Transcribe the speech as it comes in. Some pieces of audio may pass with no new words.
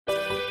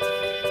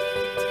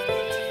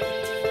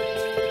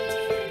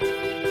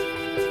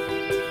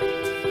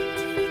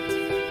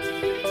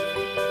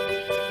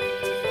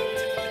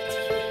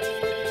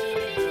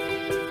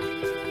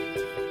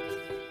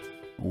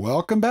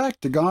Welcome back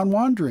to Gone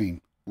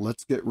Wandering.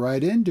 Let's get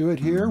right into it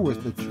here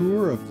with the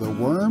tour of the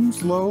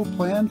Wormsloe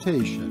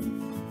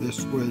plantation.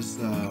 This was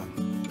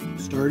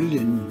started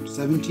in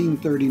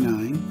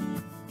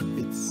 1739.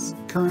 It's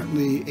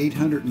currently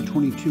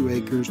 822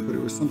 acres, but it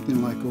was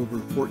something like over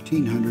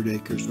 1,400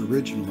 acres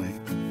originally.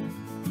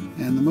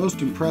 And the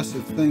most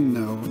impressive thing,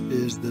 though,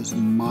 is this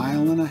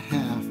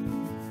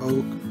 1.5-mile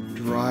oak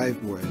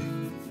driveway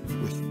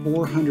with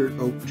 400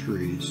 oak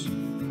trees.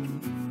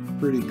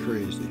 Pretty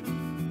crazy.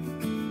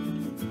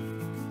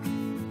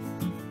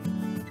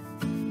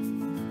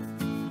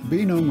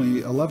 Being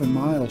only 11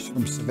 miles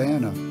from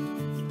Savannah,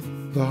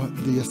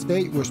 the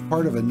estate was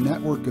part of a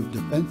network of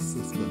defense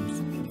systems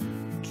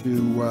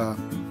to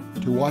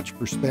watch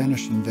for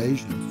Spanish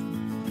invasions.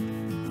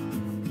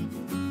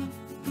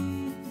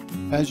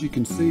 As you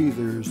can see,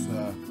 there's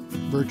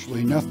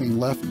virtually nothing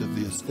left of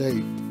the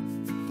estate.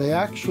 They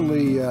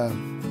actually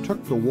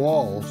took the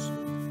walls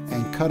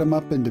and cut them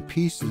up into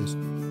pieces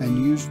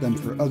and used them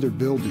for other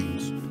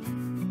buildings.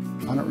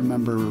 I don't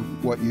remember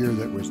what year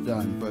that was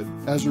done, but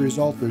as a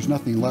result, there's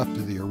nothing left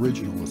of the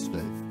original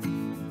estate.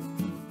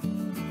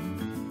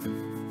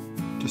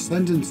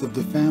 Descendants of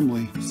the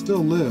family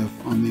still live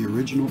on the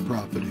original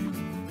property.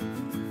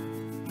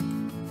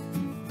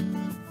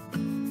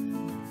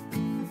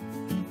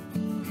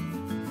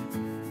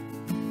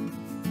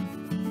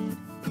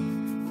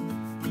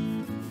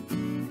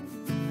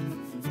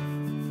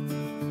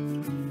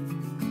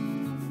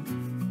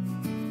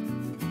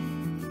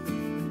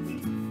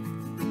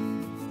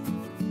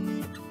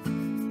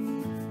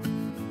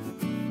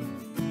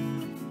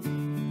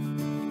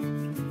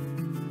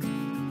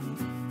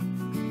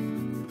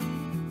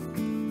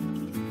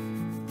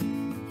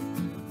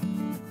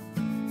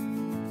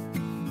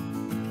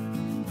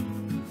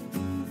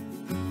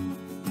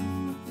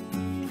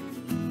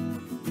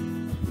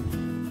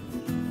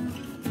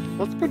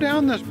 Let's go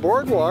down this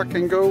boardwalk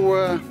and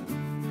go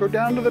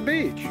down to the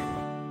beach.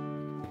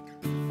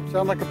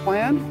 Sound like a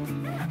plan?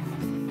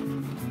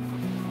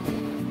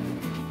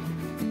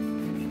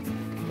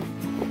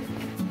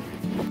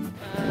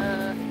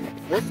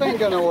 This ain't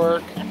gonna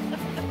work.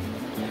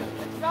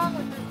 What's wrong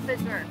with this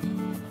picture?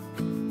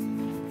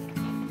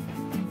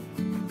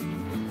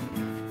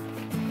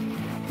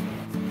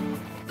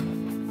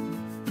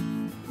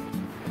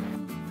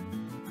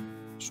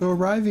 So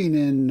arriving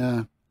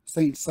in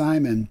St.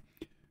 Simon,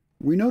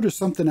 we noticed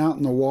something out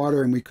in the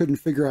water and we couldn't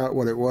figure out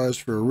what it was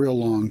for a real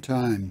long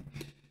time.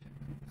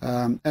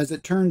 As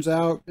it turns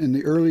out, in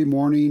the early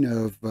morning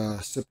of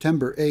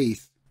September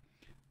 8th,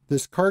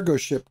 this cargo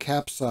ship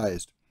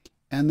capsized.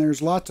 And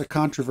there's lots of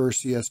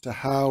controversy as to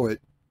how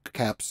it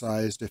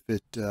capsized, if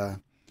it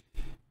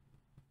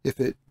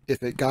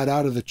got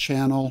out of the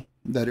channel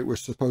that it was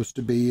supposed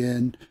to be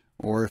in,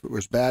 or if it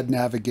was bad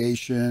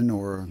navigation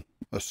or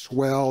a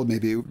swell,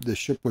 maybe the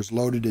ship was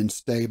loaded and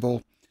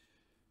stable.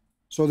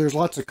 So there's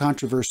lots of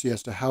controversy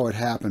as to how it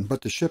happened,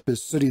 but the ship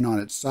is sitting on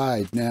its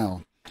side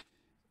now.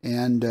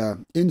 And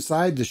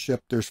inside the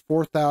ship, there's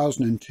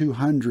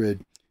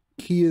 4,200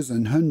 Kias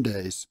and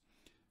Hyundais.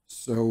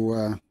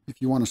 So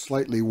if you want a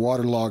slightly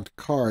waterlogged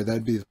car,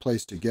 that'd be the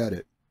place to get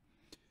it.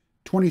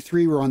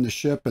 23 were on the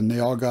ship and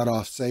they all got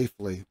off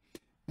safely.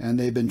 And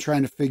they've been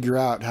trying to figure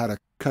out how to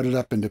cut it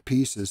up into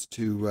pieces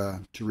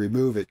to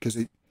remove it, because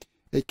it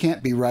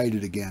can't be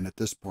righted again at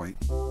this point.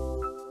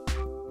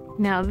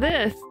 Now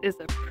this is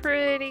a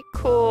pretty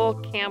cool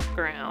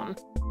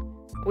campground.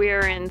 We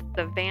are in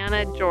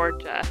Savannah,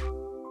 Georgia,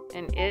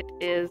 and it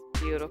is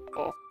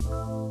beautiful.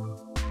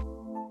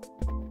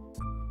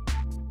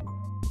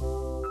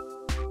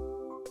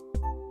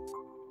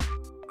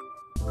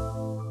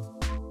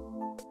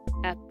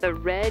 At the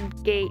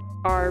Red Gate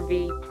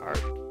RV Park.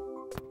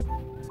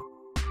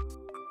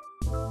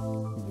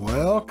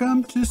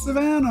 Welcome to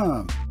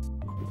Savannah.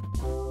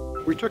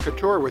 We took a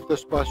tour with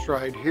this bus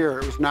ride here.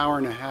 It was an hour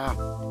and a half.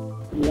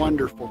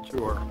 Wonderful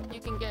tour. You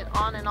can get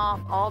on and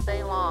off all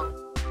day long.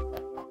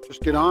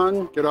 Just get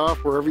on, get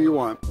off wherever you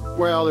want.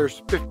 Well,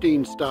 there's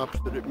 15 stops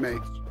that it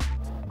makes.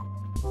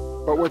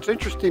 But what's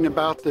interesting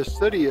about this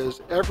city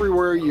is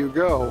everywhere you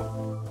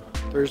go,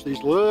 there's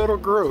these little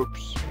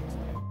groups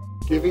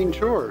giving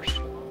tours.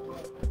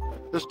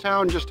 This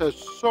town just has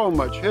so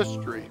much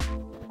history.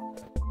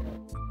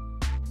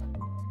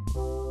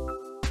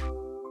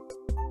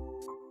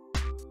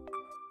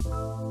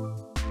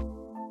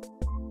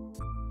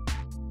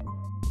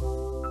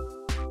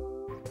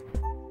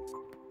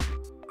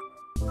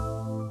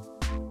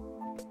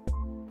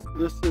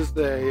 This is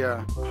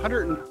a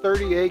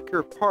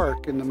 130-acre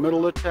park in the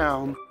middle of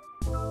town.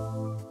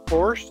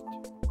 Forst,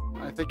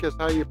 I think is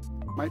how you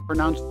might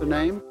pronounce the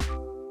name.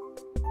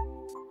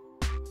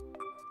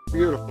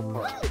 Beautiful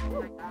park.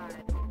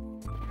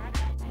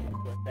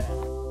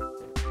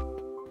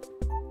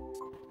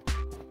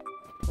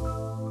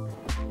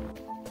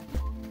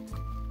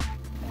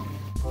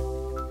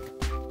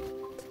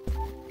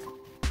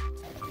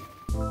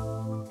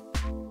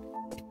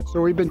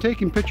 So we've been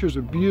taking pictures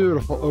of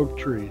beautiful oak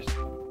trees.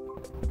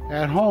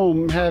 At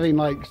home, having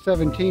like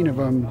 17 of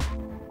them,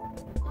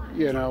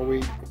 you know,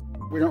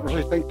 we don't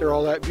really think they're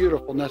all that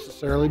beautiful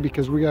necessarily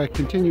because we got to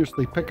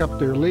continuously pick up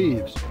their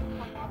leaves.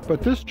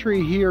 But this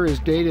tree here is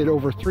dated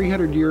over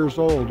 300 years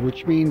old,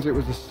 which means it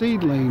was a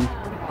seedling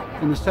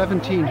in the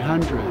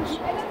 1700s.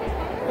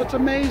 That's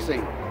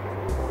amazing.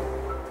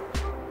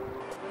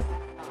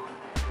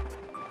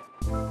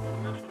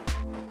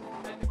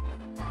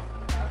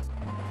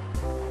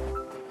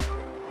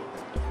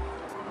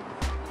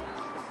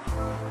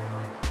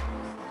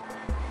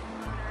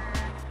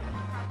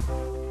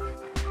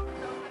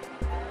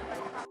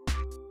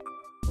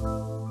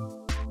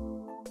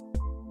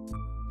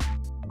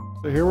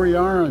 So here we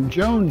are on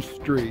Jones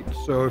Street.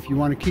 So if you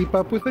want to keep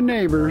up with the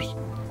neighbors,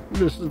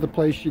 this is the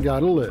place you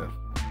gotta live.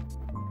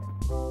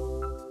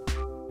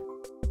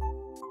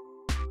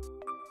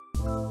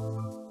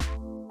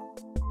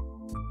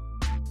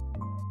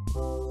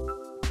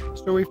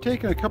 So we've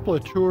taken a couple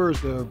of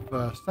tours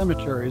of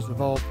cemeteries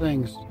of all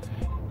things,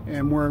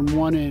 and we're in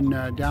one in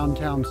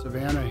downtown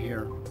Savannah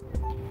here.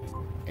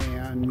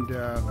 And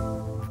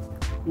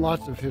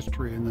lots of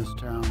history in this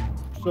town.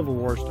 Civil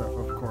War stuff,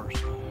 of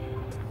course.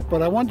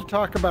 But I want to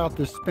talk about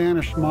this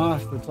Spanish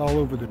moss that's all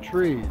over the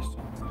trees.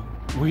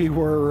 We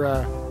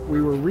were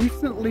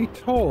recently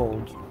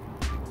told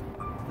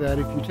that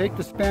if you take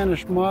the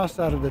Spanish moss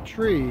out of the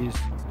trees,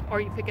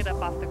 or you pick it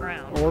up off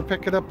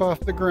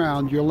the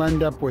ground, you'll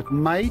end up with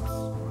mites,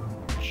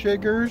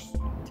 chiggers,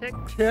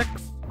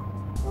 ticks,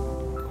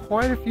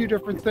 quite a few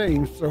different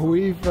things. So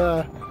we've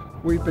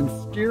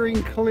been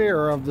steering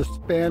clear of the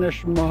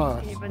Spanish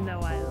moss. Even though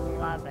I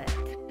love it.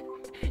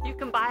 You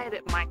can buy it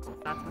at Michael's,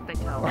 that's what they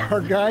tell us.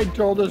 Our guide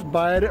told us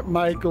buy it at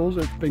Michael's.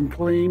 It's been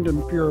cleaned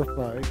and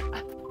purified.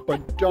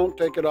 But don't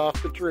take it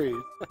off the trees.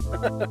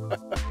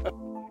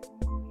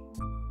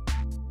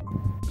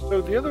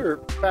 So the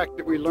other fact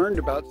that we learned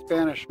about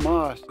Spanish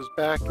moss is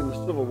back in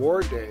the Civil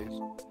War days,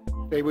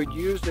 they would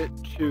use it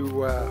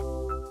to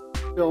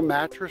fill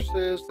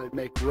mattresses. They'd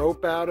make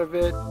rope out of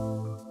it,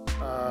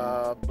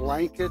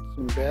 blankets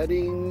and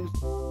beddings,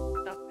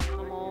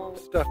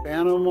 stuffed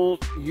animals,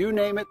 you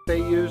name it, they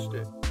used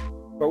it.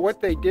 But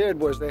what they did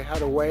was they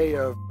had a way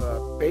of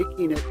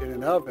baking it in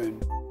an oven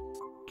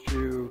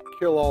to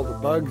kill all the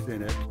bugs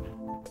in it,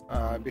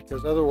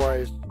 because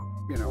otherwise,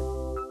 you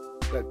know,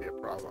 that'd be a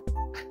problem.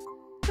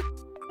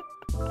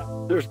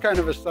 There's kind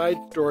of a side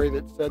story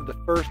that said the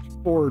first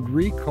Ford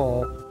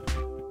recall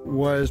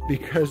was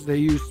because they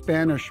used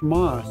Spanish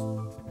moss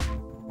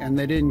and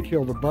they didn't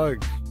kill the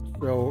bugs.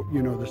 So,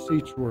 you know,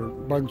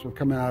 bugs were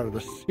coming out of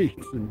the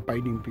seats and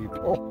biting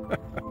people.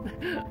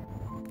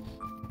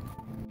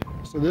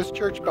 So this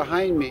church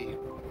behind me,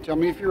 tell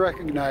me if you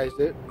recognize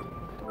it.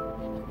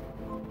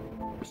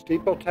 The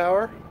steeple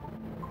tower.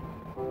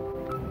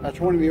 That's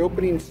one of the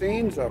opening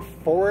scenes of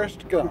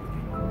Forrest Gump.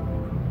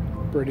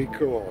 Pretty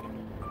cool.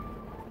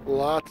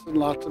 Lots and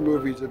lots of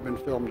movies have been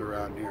filmed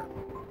around here.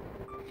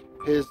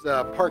 His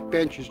park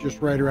bench is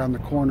just right around the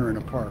corner in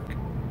a park.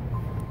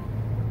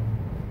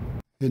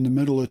 In the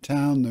middle of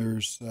town,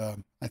 there's,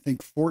 I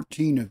think,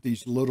 14 of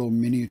these little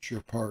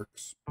miniature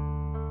parks.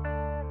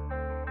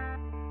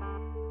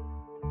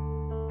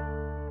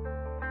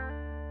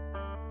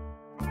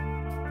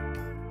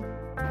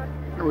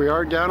 Here we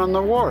are down on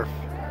the wharf.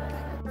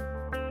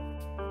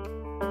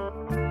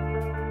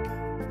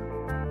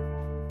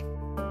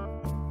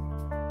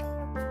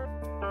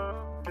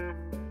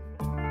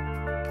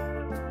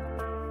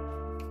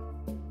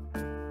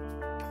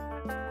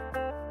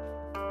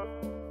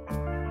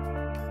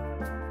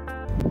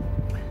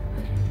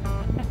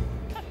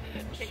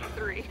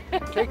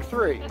 Take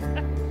three.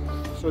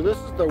 So this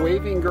is the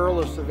Waving Girl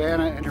of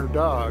Savannah and her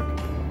dog.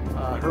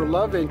 Her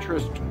love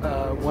interest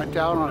went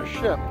down on a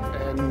ship,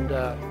 and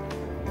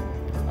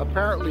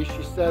apparently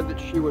she said that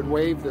she would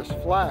wave this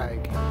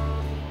flag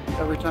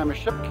every time a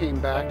ship came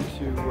back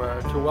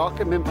to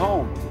welcome him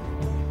home.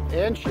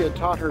 And she had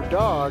taught her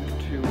dog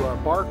to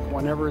bark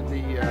whenever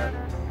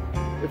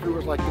if it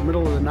was like the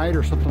middle of the night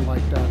or something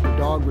like that, the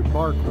dog would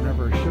bark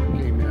whenever a ship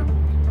came in.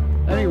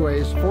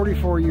 Anyways,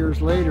 44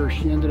 years later,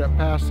 she ended up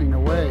passing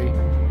away,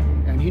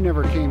 and he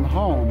never came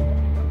home.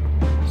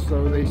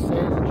 So they say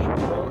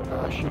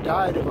that she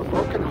died of a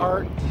broken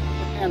heart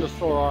and a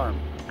sore arm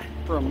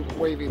from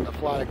waving the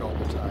flag all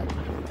the time.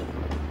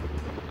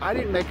 I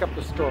didn't make up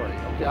the story,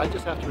 okay? I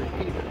just have to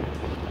repeat it.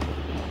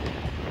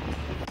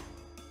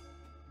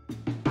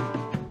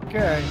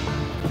 Okay.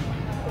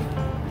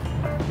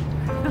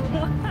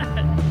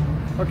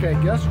 What? Okay,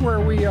 guess where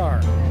we are.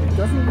 It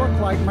doesn't look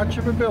like much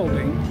of a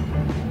building.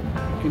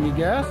 Can you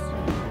guess?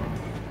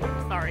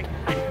 Sorry.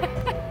 I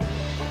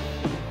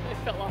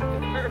fell off the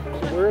curb.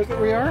 Where is it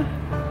we are?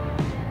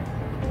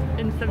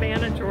 In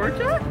Savannah,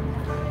 Georgia?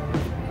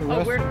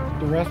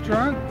 The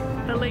restaurant?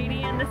 The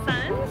Lady and the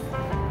Sons?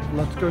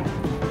 Let's go.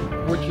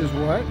 Which is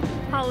what?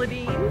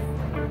 Pauline's.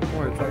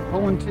 Boy, it's like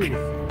pulling teeth.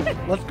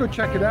 Let's go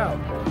check it out.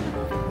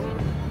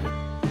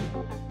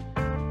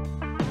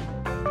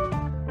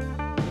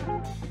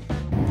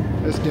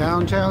 This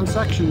downtown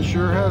section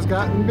sure has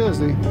gotten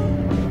busy.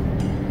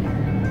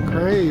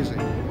 Crazy.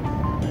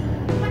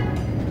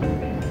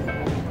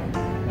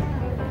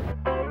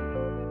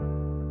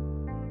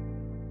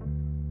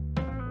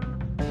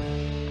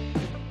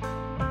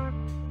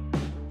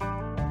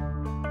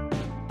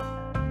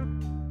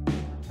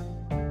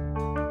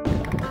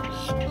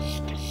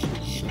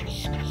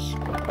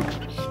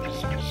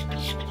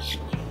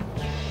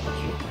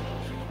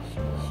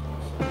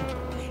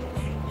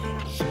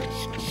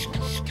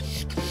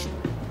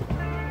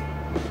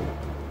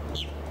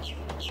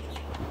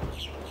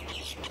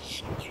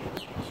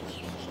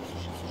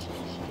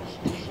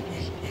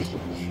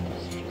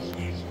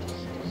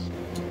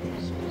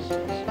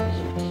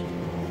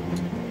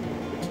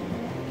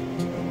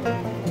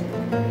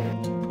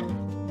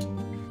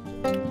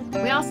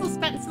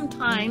 some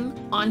time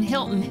on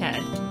Hilton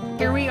Head.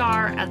 Here we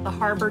are at the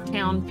Harbor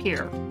Town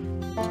Pier.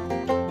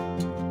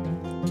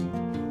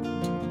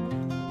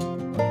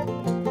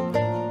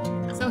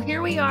 So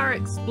here we are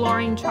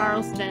exploring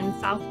Charleston,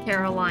 South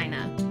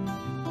Carolina.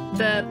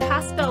 The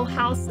Pasco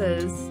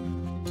Houses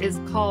is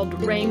called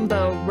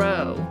Rainbow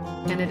Row,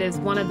 and it is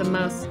one of the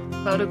most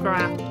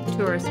photographed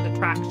tourist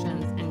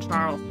attractions in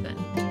Charleston.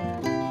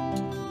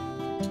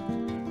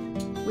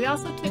 We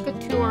also took a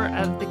tour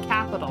of the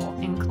Capitol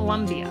in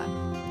Columbia.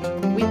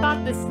 We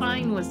thought this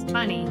sign was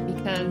funny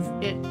because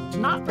it's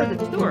not for the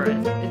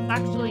tourists, it's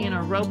actually in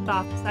a roped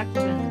off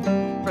section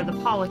for the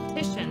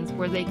politicians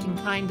where they can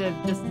kind of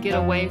just get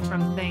away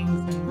from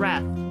things and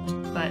rest,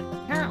 but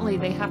apparently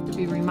they have to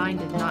be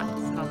reminded not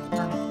to sell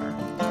furniture.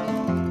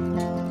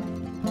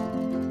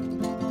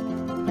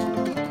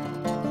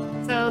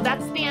 So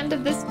that's the end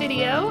of this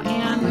video,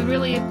 and we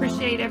really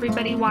appreciate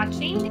everybody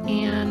watching,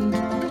 and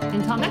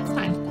until next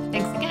time.